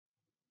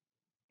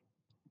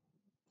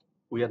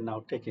We are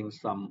now taking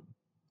some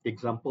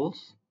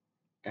examples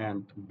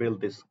and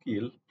build this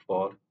skill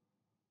for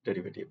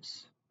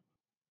derivatives.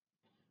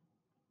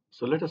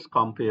 So let us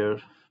compare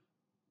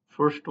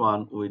first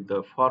one with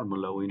the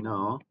formula. We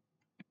know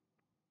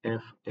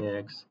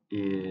fx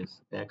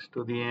is x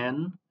to the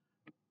n,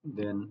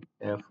 then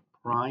f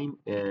prime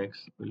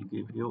x will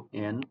give you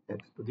n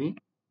x to the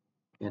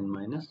n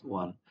minus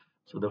 1.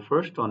 So the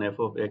first one, f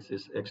of x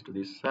is x to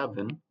the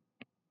 7,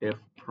 f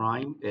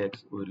prime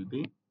x will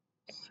be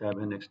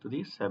 7x to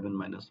the 7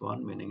 minus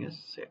 1, meaning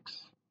is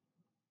 6.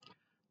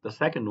 The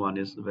second one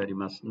is very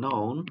much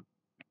known,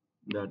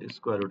 that is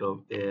square root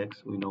of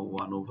x, we know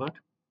 1 over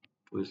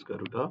 2 square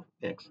root of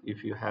x.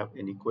 If you have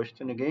any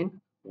question again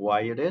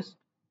why it is,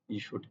 you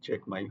should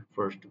check my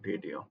first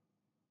video,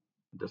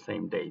 the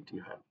same date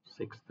you have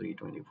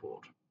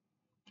 6/3/24.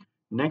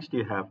 Next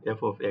you have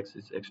f of x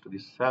is x to the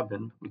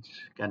 7, which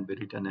can be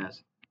written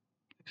as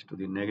x to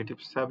the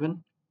negative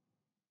 7.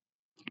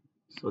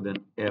 So then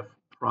f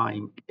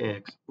prime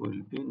x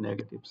will be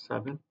negative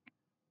 7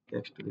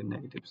 x to the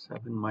negative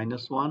 7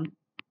 minus 1.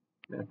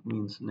 That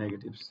means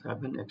negative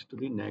 7 x to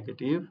the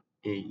negative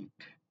 8.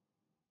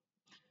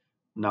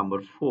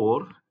 Number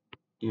 4,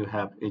 you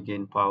have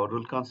again power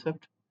rule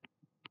concept.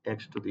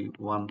 X to the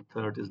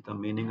 1/3 is the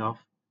meaning of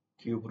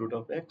cube root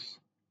of x.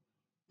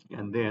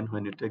 And then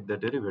when you take the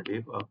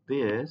derivative of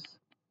this,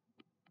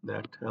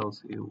 that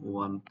tells you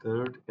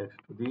 1/3 x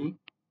to the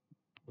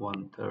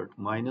 1/3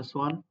 minus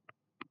 1.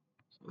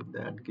 So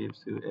that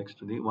gives you x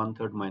to the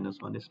 1/3 minus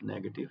 1 is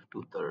negative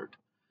 2/3.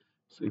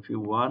 So if you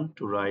want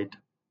to write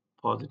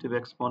positive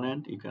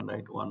exponent, you can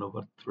write 1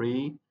 over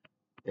 3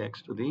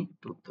 x to the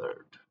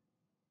 2/3.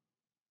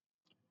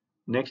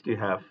 Next you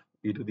have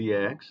e to the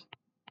x.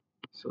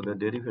 So the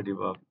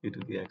derivative of e to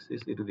the x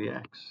is e to the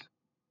x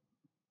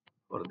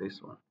for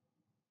this one.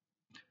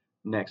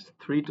 Next,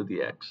 3 to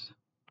the x.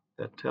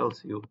 That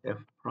tells you f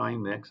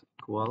prime x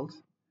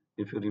equals,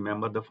 if you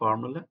remember the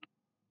formula,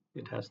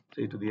 it has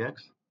 3 to the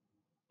x,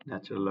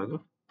 natural log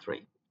of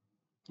 3.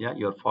 Yeah,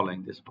 you're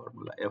following this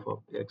formula. F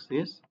of x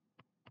is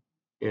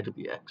a to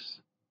the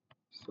x.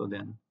 So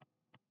then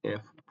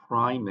f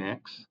prime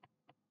x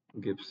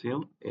gives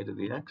you a to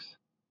the x,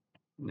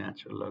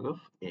 natural log of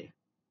a.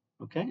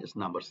 Okay, it's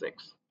number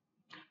 6.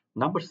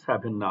 Number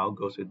 7 now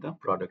goes with the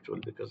product rule,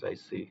 because I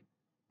see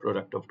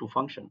product of two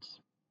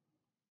functions.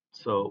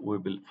 So we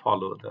will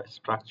follow the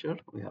structure.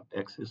 We have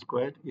x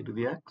squared e to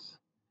the x.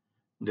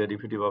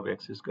 Derivative of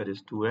x squared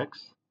is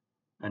 2x,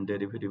 and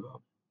derivative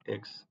of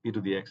x e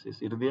to the x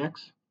is e to the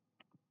x.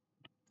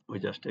 We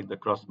just take the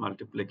cross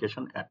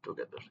multiplication, add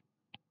together.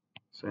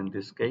 So in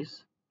this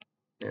case,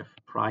 f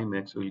prime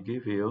x will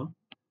give you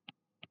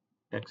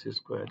x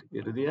squared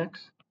e to the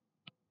x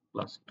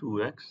plus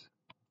 2x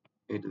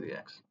e to the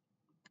x.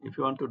 If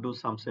you want to do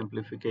some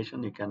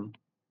simplification, you can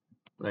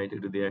write e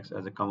to the x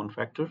as a common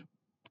factor.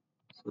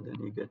 So then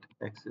you get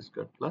x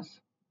squared plus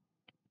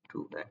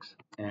 2x,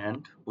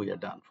 and we are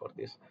done for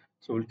this.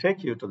 So we'll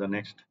take you to the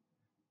next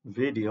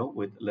video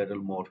with a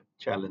little more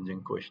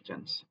challenging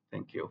questions.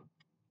 Thank you.